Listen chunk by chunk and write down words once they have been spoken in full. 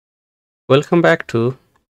Welcome back to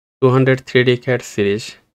 200 3D CAD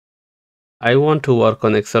series. I want to work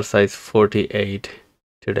on exercise 48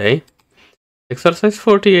 today. Exercise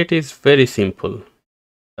 48 is very simple,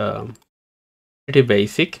 pretty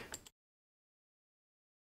basic.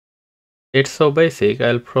 It's so basic,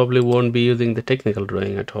 I'll probably won't be using the technical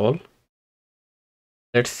drawing at all.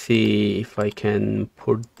 Let's see if I can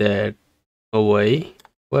put that away.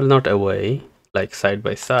 Well, not away, like side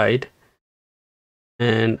by side.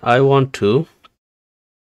 And I want to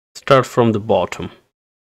start from the bottom.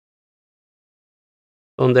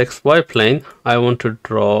 On the XY plane, I want to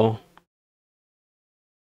draw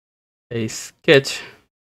a sketch,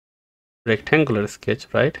 rectangular sketch,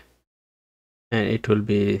 right? And it will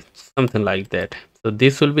be something like that. So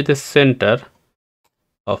this will be the center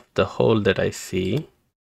of the hole that I see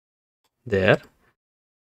there.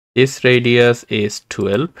 This radius is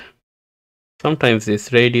 12. Sometimes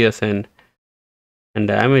this radius and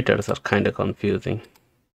diameters are kind of confusing.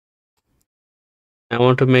 I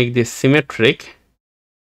want to make this symmetric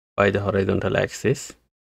by the horizontal axis.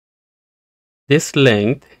 This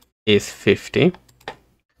length is 50.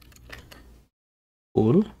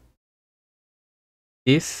 Cool.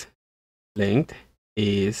 This length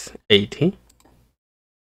is 80.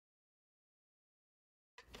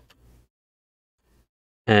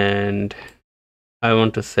 And I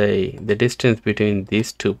want to say the distance between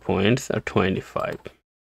these 2 points are 25.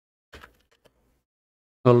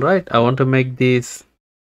 Alright, I want to make this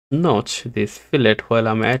notch, this fillet. While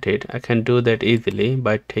I'm at it, I can do that easily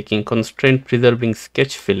by taking constraint preserving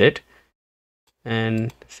sketch fillet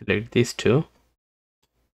and select these two,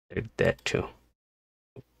 select that too.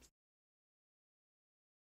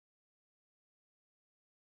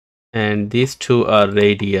 And these two are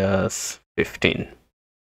radius 15.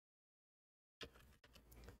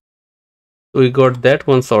 We got that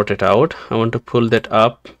one sorted out. I want to pull that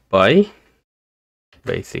up by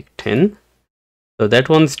basic 10. So that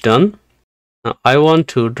one's done. Now I want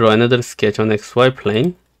to draw another sketch on XY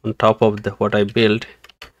plane on top of what I built.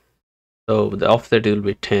 So the offset will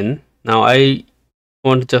be 10. Now I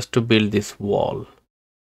want just to build this wall.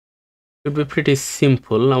 It will be pretty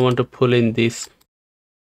simple. I want to pull in these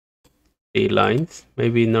 3 lines,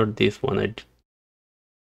 maybe not this one,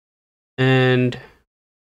 and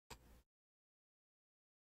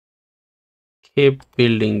keep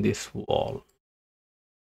building this wall.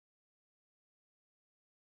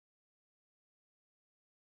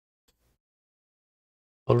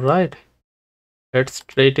 All right, let's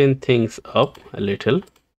straighten things up a little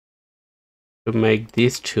to make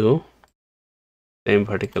these two same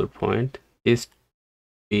vertical point, this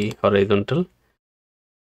be horizontal.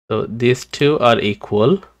 So these two are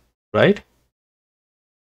equal, right?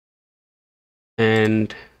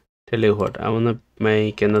 And tell you what, I want to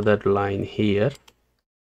make another line here,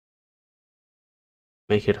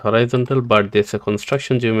 make it horizontal, but there's a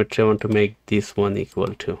construction geometry. I want to make this one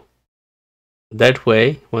equal to. That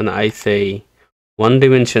way, when I say one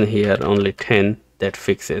dimension here, only 10, that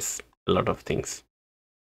fixes a lot of things.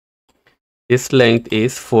 This length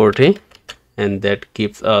is 40, and that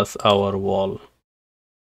gives us our wall.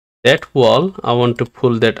 That wall, I want to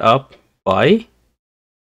pull that up by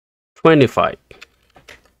 25.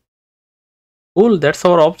 Cool, that's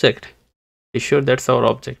our object. Be sure that's our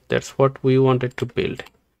object. That's what we wanted to build.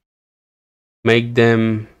 Make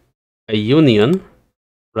them a union,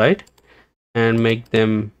 right? And make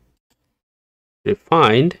them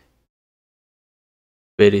refined.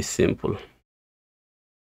 Very simple.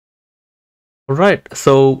 Alright,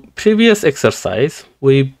 so previous exercise,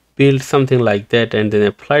 we built something like that and then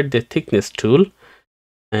applied the thickness tool.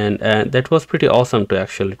 And that was pretty awesome to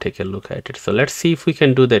actually take a look at it. So let's see if we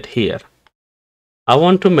can do that here. I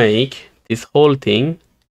want to make this whole thing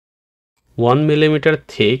 1 millimeter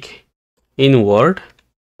thick inward,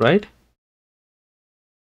 right?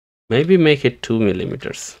 Maybe make it 2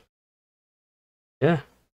 millimeters. Yeah.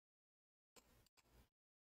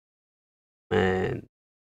 Man,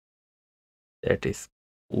 that is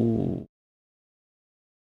ooh.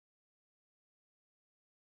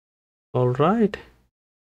 All right.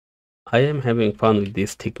 I am having fun with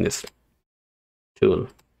this thickness tool.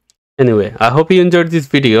 Anyway, I hope you enjoyed this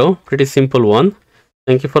video. Pretty simple one.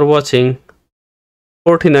 Thank you for watching.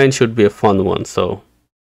 49 should be a fun one, so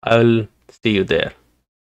I'll see you there.